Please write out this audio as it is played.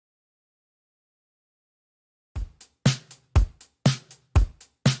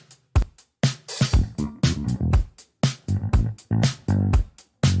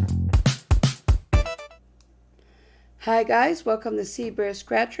Hi guys, welcome to Sea Bear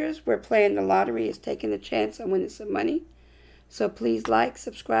Scratchers. We're playing the lottery. It's taking a chance on winning some money. So please like,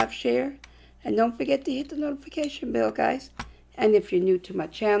 subscribe, share, and don't forget to hit the notification bell, guys. And if you're new to my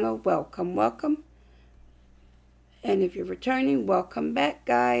channel, welcome, welcome. And if you're returning, welcome back,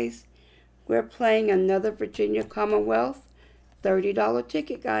 guys. We're playing another Virginia Commonwealth $30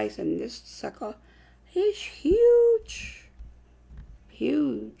 ticket, guys. And this sucker is huge.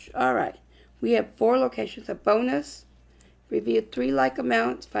 Huge. All right. We have 4 locations. A bonus. Reveal 3 like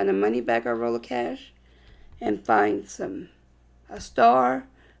amounts, find a money bag or roll of cash, and find a star,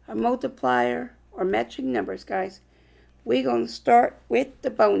 a multiplier, or matching numbers, guys. We're going to start with the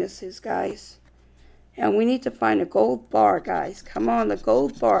bonuses, guys. And we need to find a gold bar, guys. Come on, the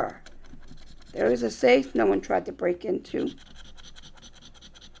gold bar. There is a safe no one tried to break into.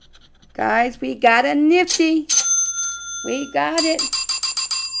 Guys, we got a nifty. We got it.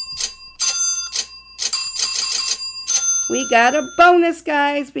 We got a bonus,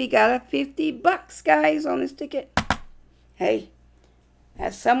 guys. We got a 50 bucks, guys, on this ticket. Hey,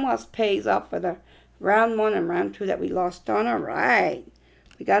 that somewhat pays off for the round 1 and round 2 that we lost on. All right.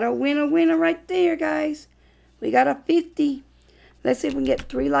 We got a winner right there, guys. We got a 50. Let's see if we can get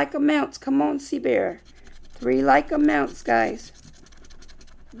 3 like amounts. Come on, Sea Bear. 3 like amounts, guys.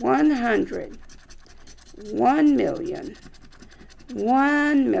 100. 1 million.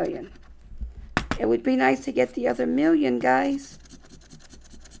 1 million. It would be nice to get the other million, guys.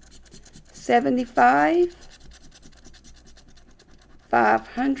 75.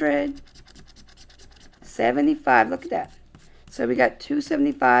 500. 75. Look at that. So we got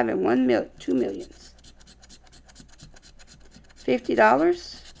 275 and 2 millions.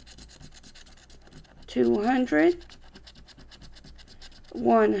 $50. 200.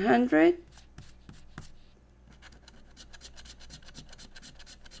 100.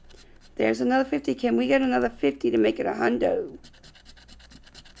 There's another 50. Can we get another 50 to make it a hundo?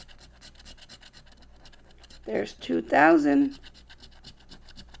 There's 2,000.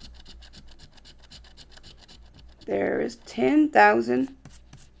 There is 10,000.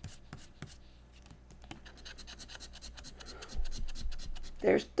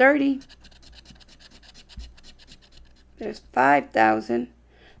 There's 30. There's 5,000.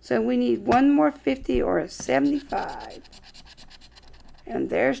 So we need one more 50 or a 75. And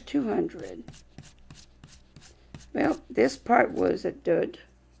there's 200. Well, this part was a dud.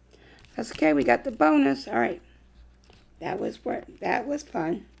 That's okay. We got the bonus. All right. That was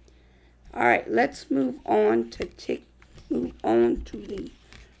fun. All right. Let's move on to the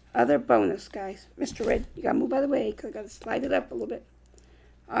other bonus, guys. Mr. Red, you gotta move out of the way because I gotta slide it up a little bit.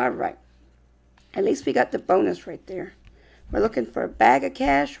 All right. At least we got the bonus right there. We're looking for a bag of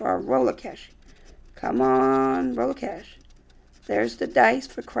cash or a roll of cash. Come on, roll of cash. There's the dice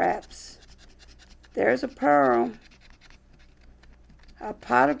for craps. There's a pearl. A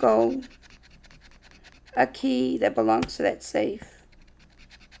pot of gold. A key that belongs to that safe.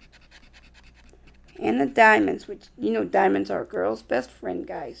 And the diamonds, which, you know, diamonds are a girl's best friend,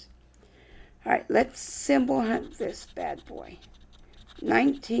 guys. All right, let's symbol hunt this bad boy.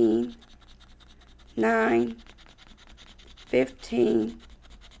 19. 9. 15.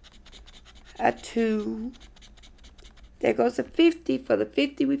 A 2. There goes a 50 for the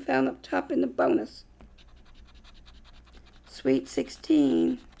 50 we found up top in the bonus. Sweet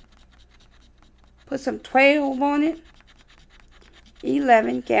 16. Put some 12 on it.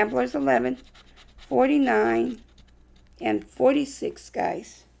 11. Gambler's 11. 49. And 46,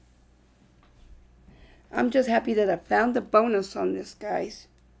 guys. I'm just happy that I found the bonus on this, guys.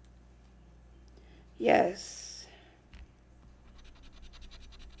 Yes.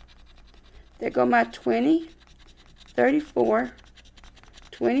 There go my 20. 34,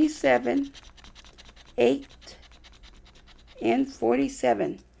 27, 8, and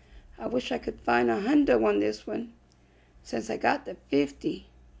 47. I wish I could find a hundo on this one since I got the 50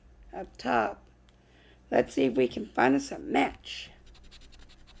 up top. Let's see if we can find us a match.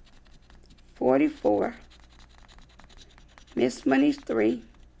 44, Miss Money's 3,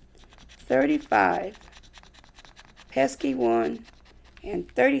 35, Pesky 1,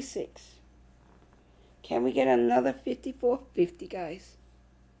 and 36. Can we get another 54.50, guys?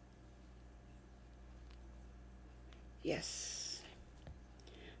 Yes.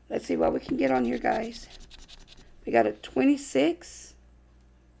 Let's see what we can get on here, guys. We got a 26.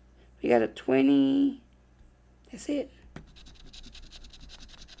 We got a 20. That's it.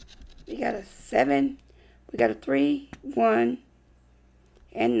 We got a 7. We got a 3, 1,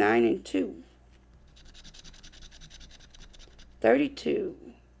 and 9 and 2. 32.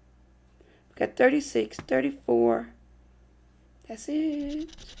 Got 36, 34. That's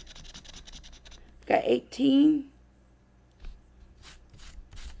it. Got 18,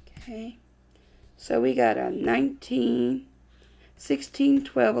 Okay. So we got a 19, 16,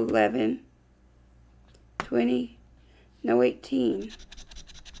 12, 11, 20, no 18,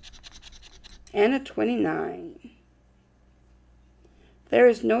 and a 29. There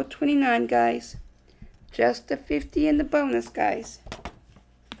is no 29, guys. Just a 50 in the bonus, guys.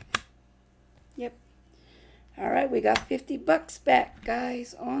 Yep. All right, we got 50 bucks back,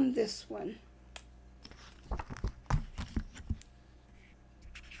 guys, on this one.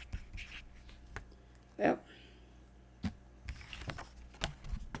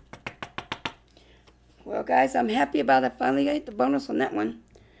 Well, guys, I'm happy about it. I finally got the bonus on that one.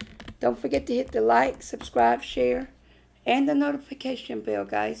 Don't forget to hit the like, subscribe, share, and the notification bell,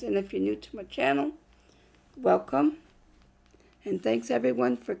 guys. And if you're new to my channel, welcome. And thanks,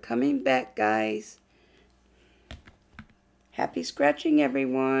 everyone, for coming back, guys. Happy scratching,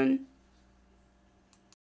 everyone.